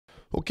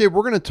Okay,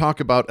 we're going to talk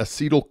about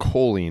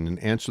acetylcholine and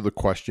answer the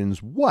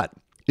questions: what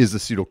is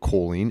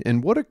acetylcholine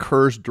and what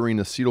occurs during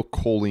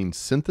acetylcholine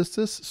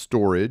synthesis,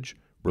 storage,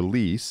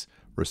 release,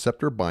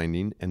 receptor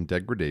binding, and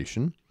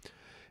degradation?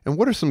 And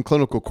what are some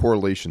clinical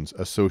correlations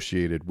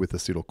associated with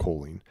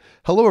acetylcholine?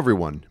 Hello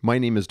everyone, my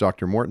name is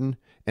Dr. Morton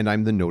and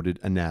I'm the noted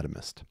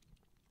anatomist.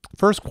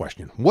 First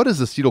question, what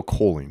is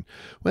acetylcholine?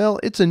 Well,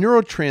 it's a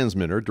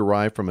neurotransmitter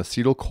derived from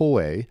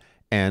acetyl-CoA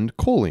and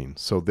choline.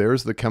 So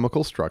there's the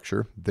chemical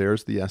structure,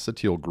 there's the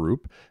acetyl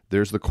group,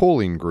 there's the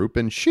choline group,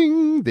 and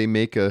shing, they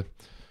make a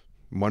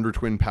wonder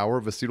twin power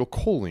of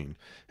acetylcholine.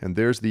 And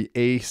there's the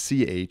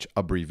ACh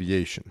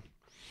abbreviation.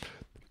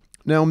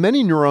 Now,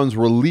 many neurons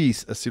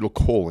release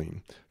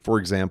acetylcholine. For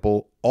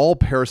example, all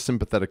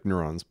parasympathetic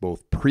neurons,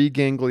 both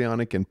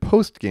preganglionic and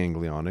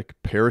postganglionic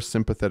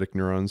parasympathetic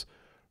neurons,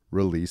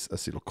 release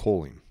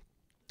acetylcholine.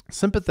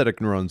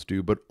 Sympathetic neurons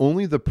do, but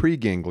only the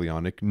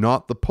preganglionic,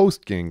 not the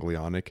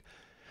postganglionic,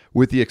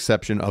 with the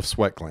exception of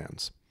sweat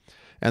glands.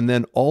 And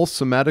then all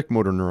somatic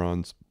motor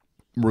neurons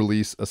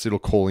release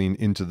acetylcholine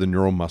into the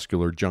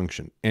neuromuscular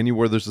junction.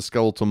 Anywhere there's a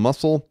skeletal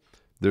muscle,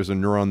 there's a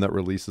neuron that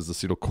releases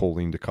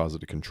acetylcholine to cause it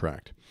to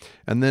contract.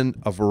 And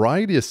then a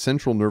variety of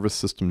central nervous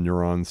system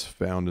neurons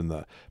found in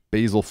the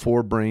basal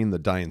forebrain, the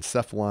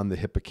diencephalon, the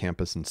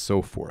hippocampus, and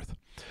so forth.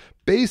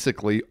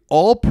 Basically,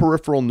 all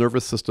peripheral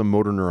nervous system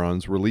motor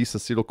neurons release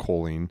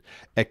acetylcholine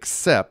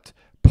except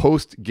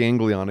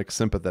postganglionic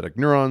sympathetic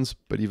neurons,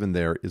 but even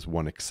there is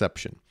one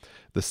exception.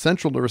 The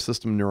central nervous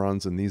system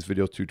neurons in these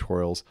video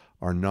tutorials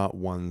are not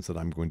ones that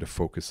I'm going to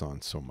focus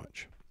on so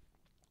much.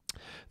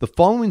 The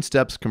following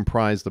steps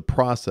comprise the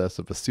process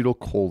of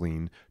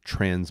acetylcholine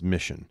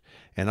transmission,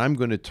 and I'm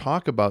going to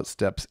talk about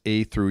steps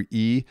A through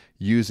E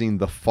using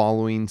the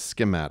following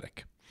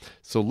schematic.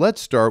 So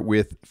let's start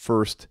with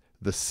first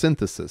the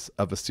synthesis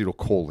of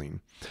acetylcholine.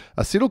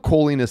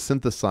 Acetylcholine is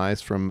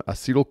synthesized from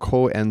acetyl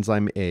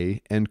coenzyme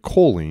A and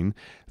choline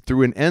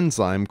through an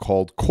enzyme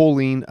called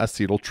choline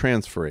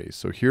acetyltransferase.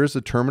 So here's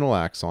a terminal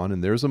axon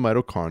and there's a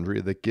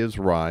mitochondria that gives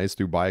rise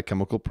through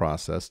biochemical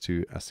process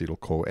to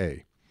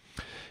acetyl-CoA.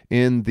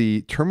 In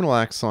the terminal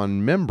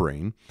axon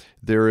membrane,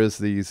 there is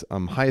these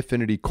high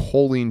affinity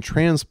choline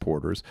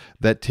transporters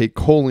that take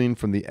choline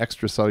from the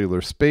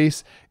extracellular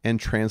space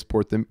and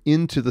transport them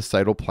into the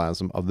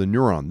cytoplasm of the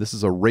neuron. This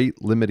is a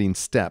rate limiting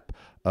step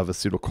of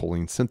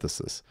acetylcholine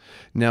synthesis.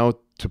 Now,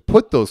 to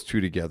put those two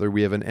together,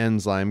 we have an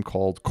enzyme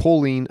called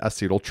choline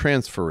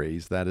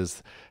acetyltransferase that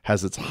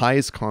has its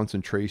highest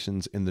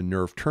concentrations in the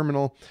nerve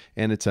terminal,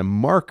 and it's a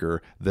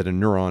marker that a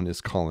neuron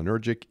is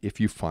cholinergic if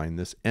you find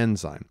this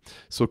enzyme.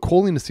 So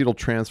choline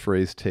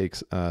acetyltransferase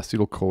takes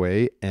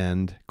acetyl-CoA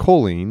and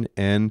choline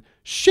and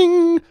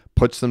shing,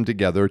 puts them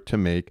together to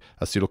make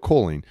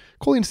acetylcholine.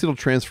 Choline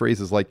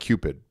acetyltransferase is like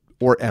Cupid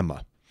or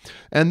Emma.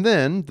 And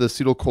then the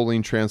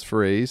acetylcholine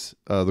transferase,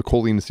 the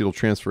choline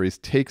acetyltransferase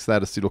takes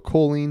that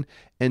acetylcholine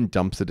and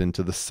dumps it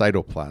into the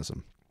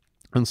cytoplasm.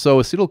 And so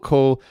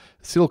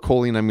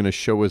acetylcholine I'm going to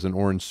show as an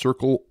orange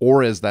circle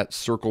or as that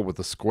circle with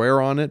a square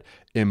on it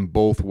in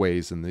both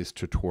ways in this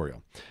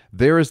tutorial.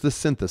 There is the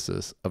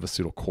synthesis of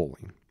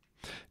acetylcholine.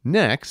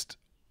 Next,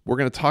 we're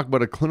going to talk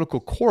about a clinical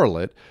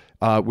correlate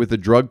with a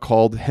drug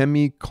called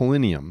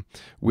Hemicholinium,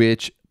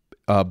 which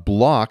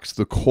blocks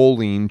the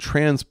choline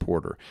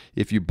transporter.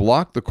 If you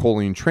block the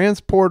choline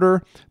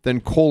transporter,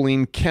 then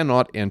choline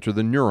cannot enter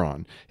the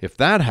neuron. If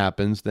that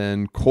happens,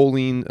 then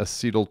choline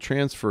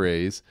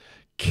acetyltransferase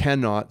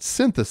cannot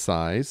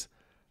synthesize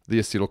the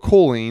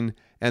acetylcholine,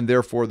 and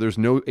therefore there's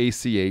no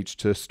ACh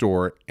to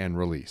store and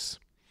release.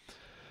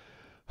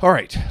 All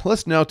right,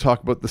 let's now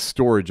talk about the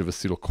storage of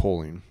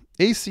acetylcholine.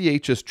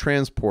 ACh is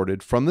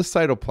transported from the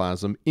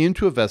cytoplasm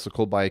into a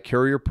vesicle by a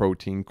carrier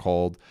protein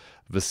called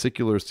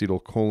vesicular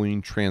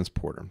acetylcholine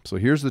transporter. So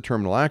here's the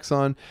terminal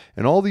axon,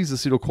 and all these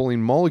acetylcholine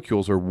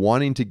molecules are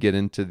wanting to get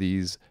into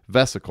these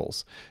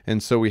vesicles.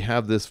 And so we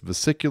have this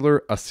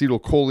vesicular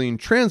acetylcholine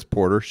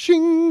transporter,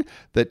 shing,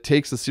 that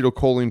takes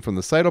acetylcholine from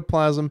the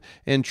cytoplasm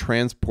and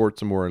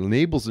transports them or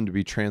enables them to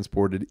be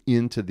transported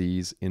into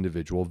these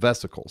individual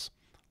vesicles,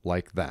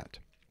 like that.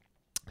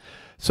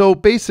 So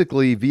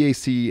basically,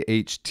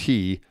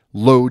 VACHT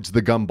loads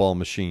the gumball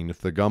machine.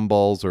 If the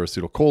gumballs are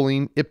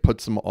acetylcholine, it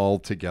puts them all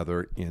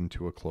together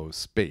into a closed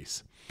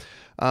space.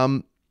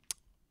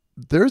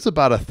 There's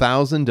about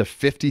 1,000 to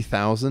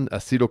 50,000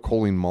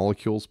 acetylcholine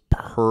molecules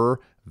per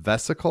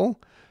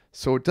vesicle.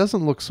 So it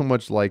doesn't look so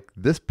much like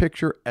this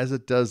picture as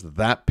it does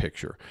that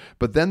picture.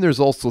 But then there's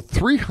also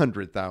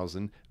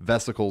 300,000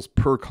 vesicles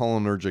per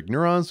cholinergic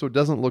neuron. So it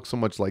doesn't look so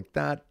much like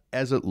that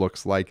as it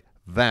looks like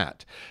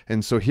that.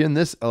 And so here in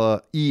this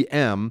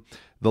EM,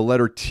 the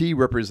letter T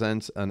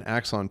represents an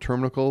axon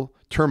terminal,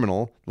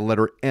 the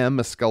letter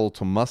M a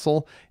skeletal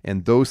muscle,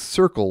 and those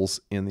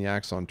circles in the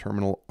axon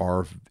terminal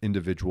are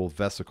individual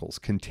vesicles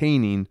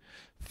containing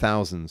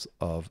thousands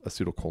of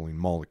acetylcholine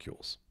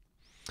molecules.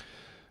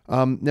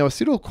 Now,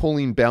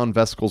 acetylcholine-bound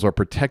vesicles are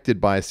protected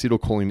by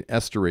acetylcholine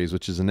esterase,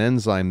 which is an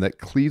enzyme that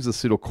cleaves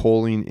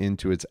acetylcholine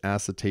into its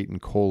acetate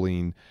and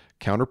choline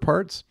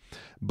counterparts.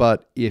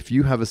 But if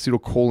you have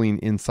acetylcholine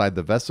inside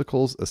the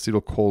vesicles,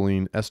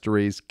 acetylcholine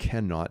esterase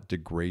cannot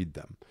degrade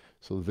them.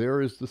 So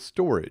there is the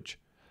storage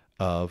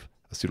of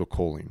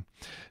acetylcholine.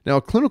 Now,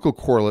 a clinical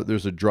correlate,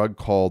 there's a drug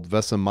called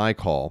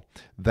Vesamicol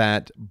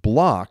that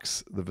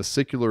blocks the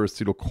vesicular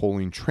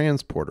acetylcholine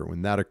transporter.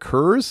 When that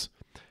occurs,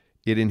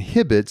 it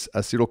inhibits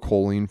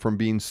acetylcholine from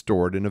being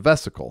stored in a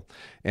vesicle.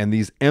 And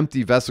these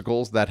empty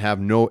vesicles that have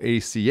no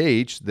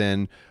ACH,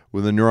 then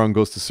when the neuron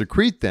goes to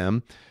secrete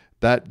them,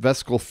 that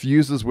vesicle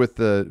fuses with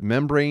the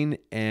membrane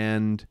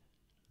and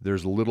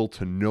there's little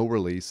to no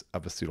release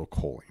of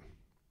acetylcholine.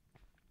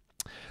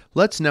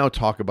 Let's now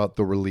talk about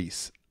the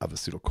release of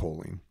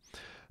acetylcholine.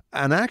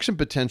 An action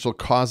potential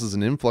causes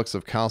an influx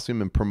of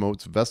calcium and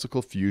promotes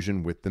vesicle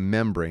fusion with the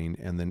membrane,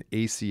 and then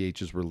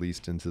ACH is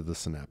released into the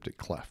synaptic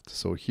cleft.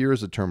 So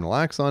here's a terminal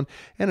axon,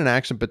 and an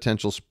action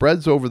potential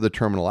spreads over the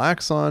terminal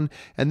axon,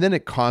 and then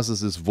it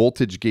causes this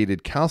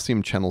voltage-gated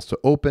calcium channels to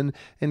open,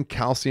 and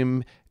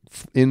calcium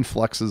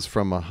influxes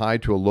from a high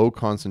to a low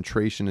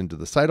concentration into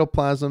the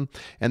cytoplasm,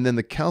 and then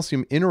the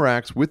calcium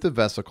interacts with the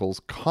vesicles,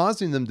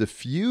 causing them to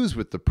fuse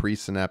with the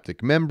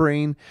presynaptic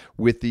membrane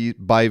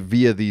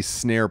via these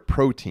snare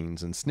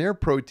proteins. And snare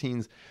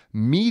proteins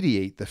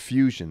mediate the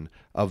fusion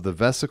of the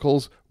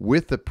vesicles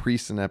with the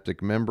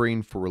presynaptic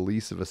membrane for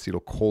release of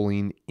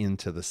acetylcholine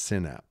into the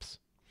synapse.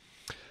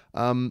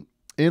 In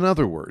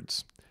other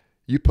words,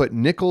 you put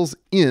nickels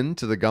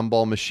into the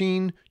gumball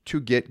machine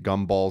to get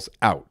gumballs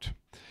out.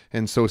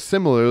 And so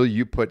similarly,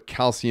 you put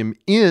calcium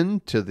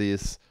into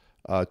this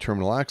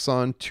terminal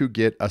axon to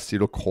get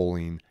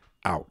acetylcholine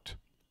out.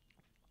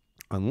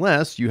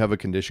 Unless you have a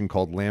condition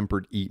called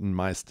Lambert-Eaton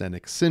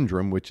myasthenic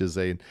syndrome, which is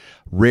a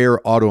rare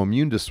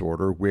autoimmune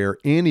disorder where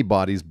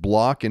antibodies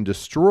block and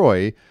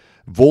destroy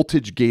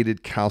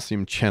voltage-gated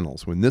calcium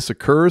channels. When this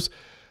occurs,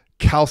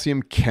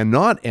 calcium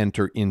cannot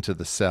enter into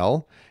the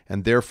cell,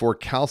 and therefore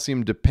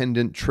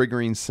calcium-dependent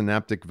triggering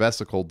synaptic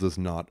vesicle does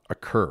not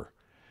occur.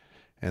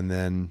 And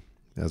then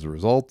as a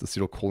result,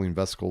 acetylcholine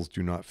vesicles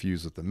do not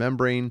fuse with the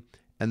membrane,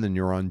 and the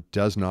neuron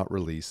does not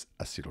release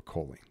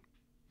acetylcholine.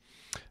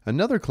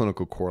 Another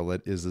clinical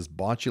correlate is this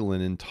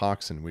botulinum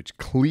toxin, which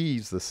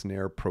cleaves the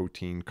snare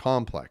protein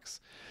complex.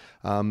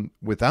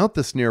 Without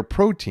the snare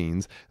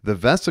proteins, the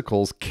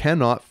vesicles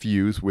cannot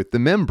fuse with the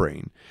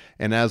membrane,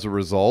 and as a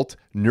result,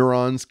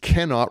 neurons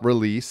cannot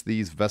release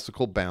these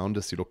vesicle-bound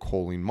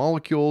acetylcholine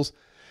molecules,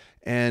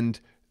 and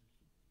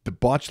the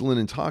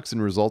botulinum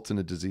toxin results in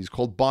a disease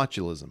called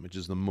botulism, which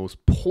is the most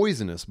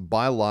poisonous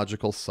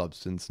biological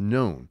substance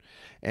known.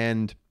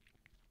 And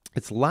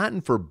it's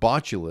Latin for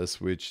botulus,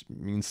 which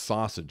means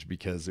sausage,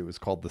 because it was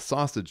called the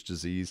sausage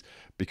disease,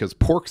 because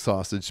pork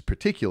sausage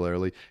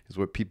particularly is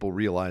what people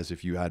realize.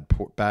 If you had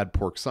bad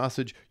pork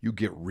sausage, you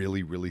get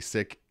really, really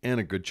sick, and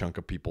a good chunk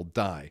of people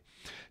die.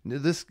 Now,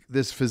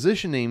 this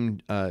physician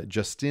named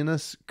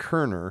Justinus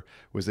Kerner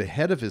was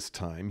ahead of his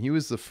time. He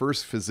was the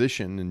first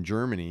physician in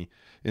Germany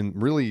and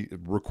really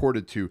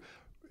recorded to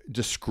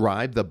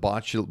describe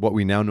what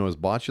we now know as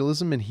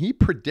botulism, and he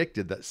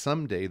predicted that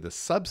someday the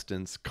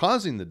substance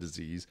causing the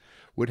disease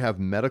would have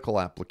medical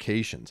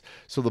applications.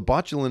 So the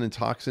botulinum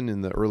toxin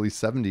in the early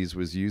 70s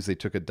was used. They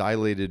took a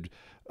dilated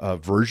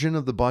version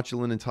of the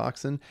botulinum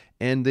toxin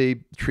and they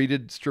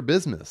treated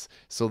strabismus.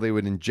 So they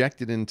would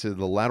inject it into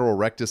the lateral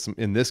rectus.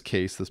 In this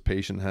case, this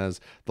patient has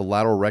the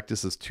lateral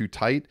rectus is too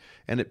tight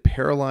and it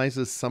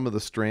paralyzes some of the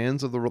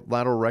strands of the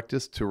lateral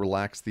rectus to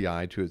relax the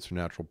eye to its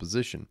natural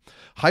position.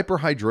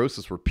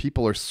 Hyperhidrosis, where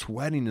people are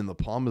sweating in the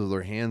palms of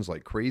their hands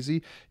like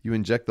crazy, you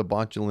inject the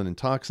botulinum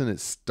toxin, it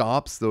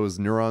stops those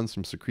neurons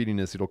from secreting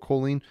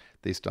acetylcholine,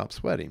 they stop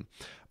sweating.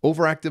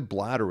 Overactive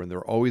bladder, when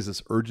there's always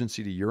this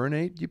urgency to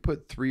urinate, you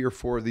put 3 or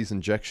 4 of these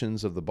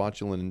injections of the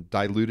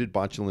diluted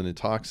botulinum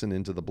toxin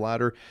into the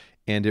bladder,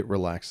 and it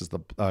relaxes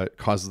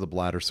causes the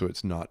bladder so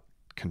it's not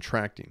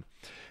contracting.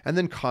 And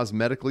then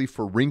cosmetically,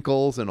 for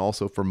wrinkles and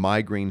also for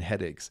migraine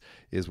headaches,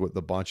 is what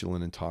the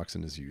botulinum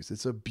toxin is used.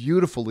 It's a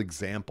beautiful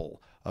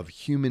example of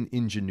human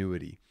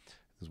ingenuity.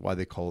 This is why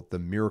they call it the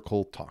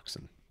miracle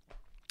toxin.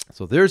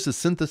 So there's the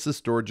synthesis,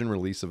 storage, and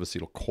release of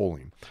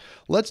acetylcholine.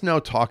 Let's now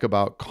talk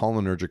about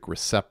cholinergic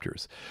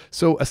receptors.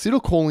 So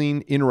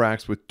acetylcholine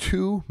interacts with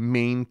 2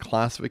 main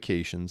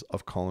classifications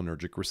of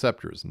cholinergic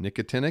receptors,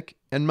 nicotinic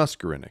and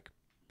muscarinic.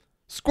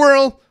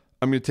 Squirrel!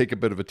 I'm going to take a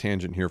bit of a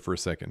tangent here for a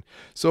second.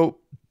 So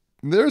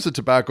there's a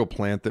tobacco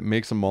plant that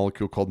makes a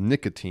molecule called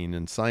nicotine,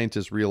 and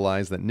scientists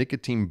realized that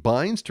nicotine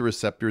binds to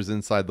receptors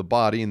inside the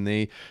body, and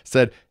they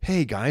said,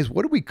 hey guys,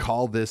 what do we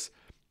call this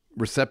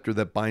receptor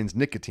that binds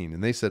nicotine?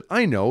 And they said,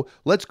 I know,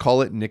 let's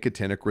call it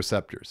nicotinic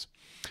receptors.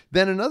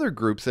 Then another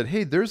group said,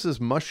 hey, there's this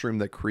mushroom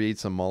that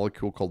creates a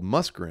molecule called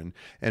muscarin,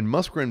 and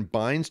muscarin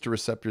binds to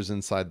receptors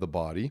inside the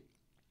body.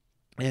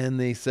 And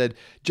they said,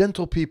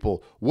 gentle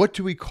people, what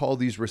do we call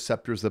these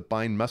receptors that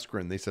bind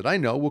muscarine? They said, I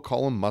know, we'll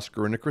call them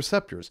muscarinic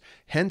receptors,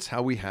 hence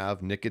how we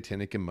have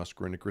nicotinic and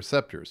muscarinic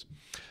receptors.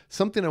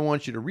 Something I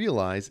want you to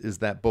realize is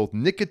that both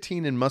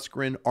nicotine and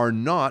muscarine are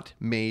not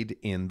made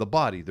in the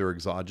body. They're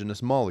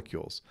exogenous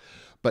molecules.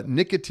 But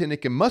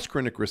nicotinic and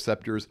muscarinic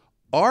receptors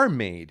are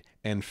made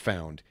and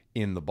found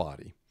in the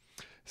body.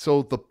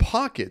 So the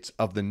pockets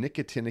of the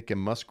nicotinic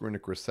and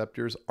muscarinic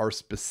receptors are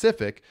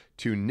specific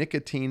to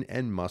nicotine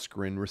and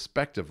muscarine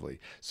respectively.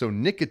 So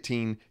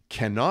nicotine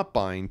cannot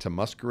bind to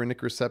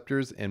muscarinic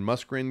receptors and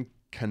muscarine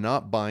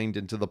cannot bind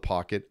into the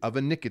pocket of a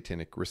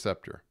nicotinic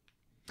receptor.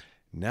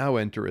 Now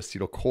enter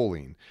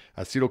acetylcholine.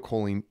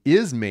 Acetylcholine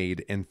is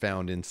made and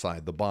found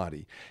inside the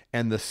body,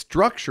 and the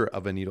structure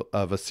of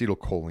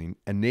acetylcholine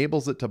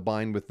enables it to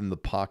bind within the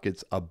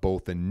pockets of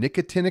both the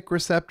nicotinic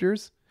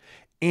receptors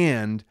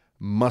and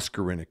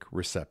muscarinic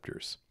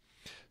receptors.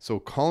 So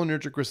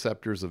cholinergic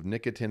receptors of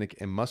nicotinic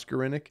and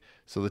muscarinic.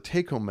 So the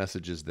take-home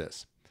message is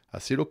this.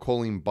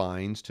 Acetylcholine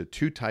binds to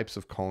two types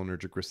of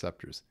cholinergic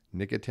receptors,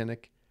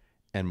 nicotinic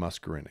and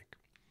muscarinic.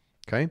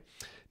 Okay?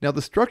 Now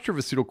the structure of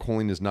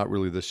acetylcholine is not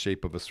really the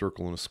shape of a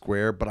circle and a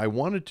square, but I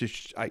wanted to,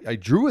 I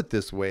drew it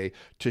this way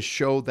to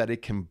show that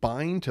it can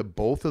bind to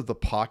both of the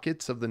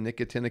pockets of the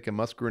nicotinic and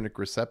muscarinic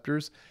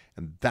receptors,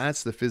 and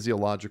that's the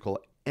physiological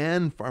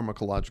and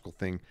pharmacological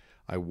thing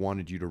I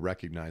wanted you to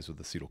recognize with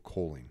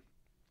acetylcholine.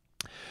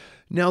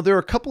 Now, there are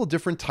a couple of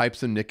different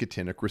types of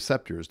nicotinic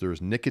receptors. There's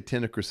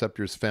nicotinic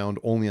receptors found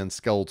only on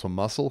skeletal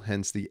muscle,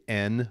 hence the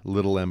N,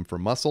 little m for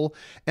muscle,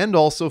 and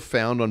also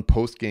found on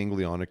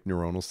postganglionic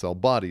neuronal cell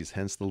bodies,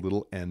 hence the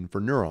little n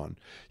for neuron.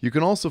 You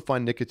can also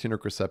find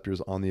nicotinic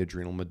receptors on the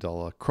adrenal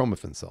medulla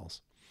chromaffin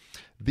cells.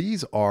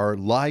 These are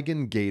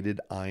ligand-gated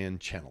ion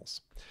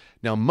channels.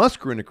 Now,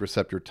 muscarinic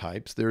receptor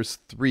types, there's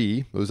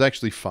three, there's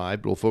actually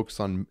five, but we'll focus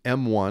on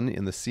M1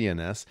 in the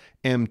CNS,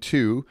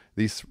 M2,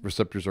 these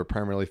receptors are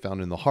primarily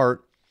found in the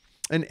heart,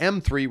 and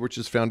M3, which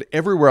is found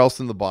everywhere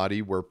else in the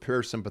body where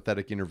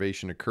parasympathetic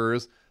innervation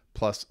occurs,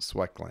 plus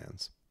sweat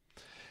glands.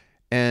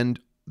 And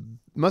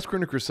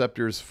muscarinic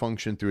receptors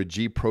function through a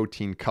G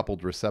protein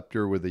coupled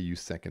receptor where they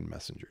use second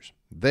messengers.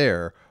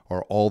 There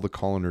are all the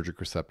cholinergic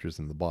receptors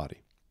in the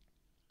body.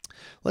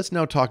 Let's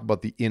now talk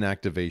about the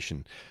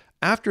inactivation.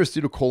 After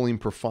acetylcholine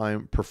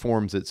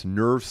performs its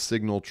nerve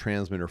signal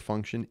transmitter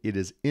function, it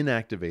is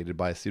inactivated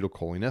by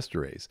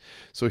acetylcholinesterase.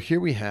 So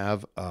here we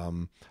have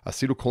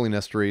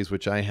acetylcholinesterase,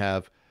 which I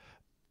have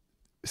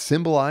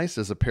symbolized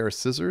as a pair of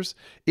scissors.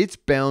 It's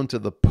bound to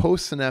the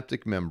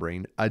postsynaptic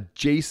membrane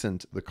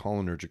adjacent to the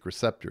cholinergic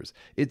receptors.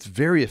 It's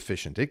very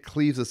efficient. It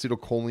cleaves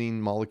acetylcholine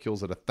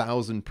molecules at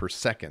 1,000 per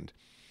second.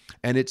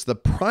 And it's the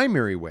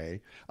primary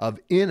way of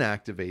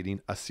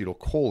inactivating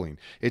acetylcholine.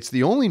 It's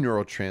the only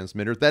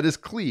neurotransmitter that is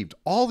cleaved.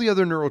 All the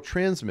other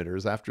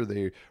neurotransmitters, after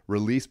they're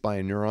released by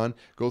a neuron,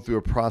 go through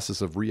a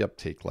process of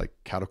reuptake like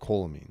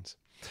catecholamines.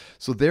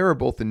 So there are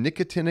both the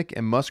nicotinic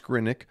and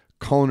muscarinic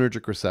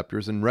cholinergic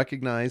receptors, and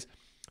recognize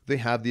they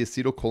have the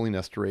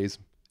acetylcholinesterase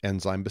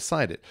enzyme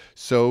beside it.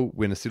 So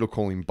when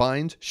acetylcholine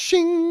binds,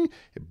 shing,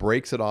 it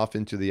breaks it off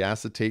into the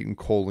acetate and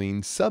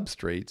choline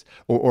substrates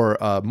or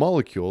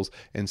molecules,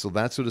 and so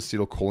that's what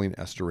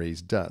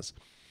acetylcholinesterase does.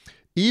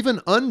 Even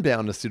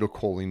unbound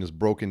acetylcholine is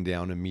broken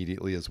down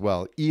immediately as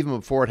well, even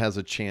before it has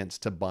a chance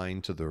to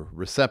bind to the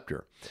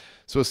receptor.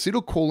 So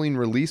acetylcholine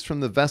released from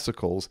the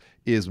vesicles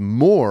is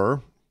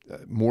more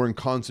in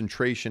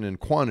concentration and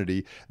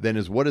quantity than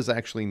is what is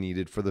actually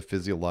needed for the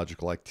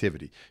physiological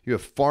activity. You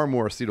have far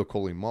more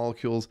acetylcholine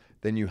molecules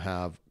than you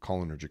have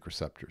cholinergic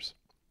receptors.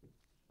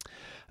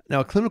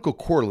 Now, a clinical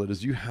correlate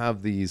is you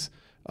have these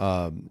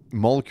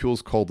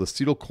molecules called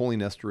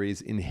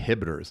acetylcholinesterase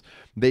inhibitors.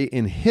 They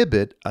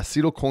inhibit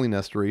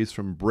acetylcholinesterase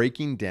from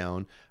breaking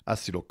down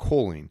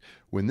acetylcholine.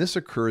 When this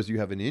occurs, you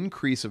have an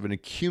increase of an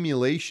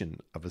accumulation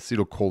of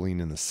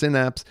acetylcholine in the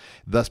synapse,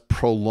 thus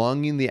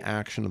prolonging the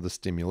action of the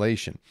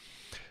stimulation.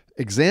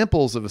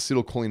 Examples of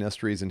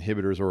acetylcholinesterase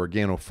inhibitors are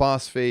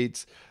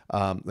organophosphates,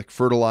 like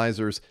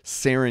fertilizers,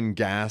 sarin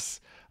gas,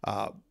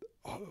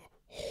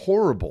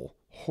 horrible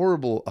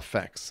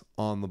effects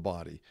on the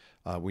body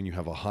when you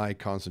have a high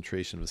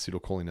concentration of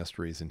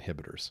acetylcholinesterase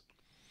inhibitors.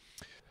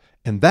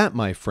 And that,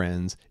 my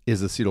friends,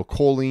 is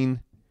acetylcholine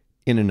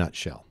in a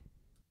nutshell.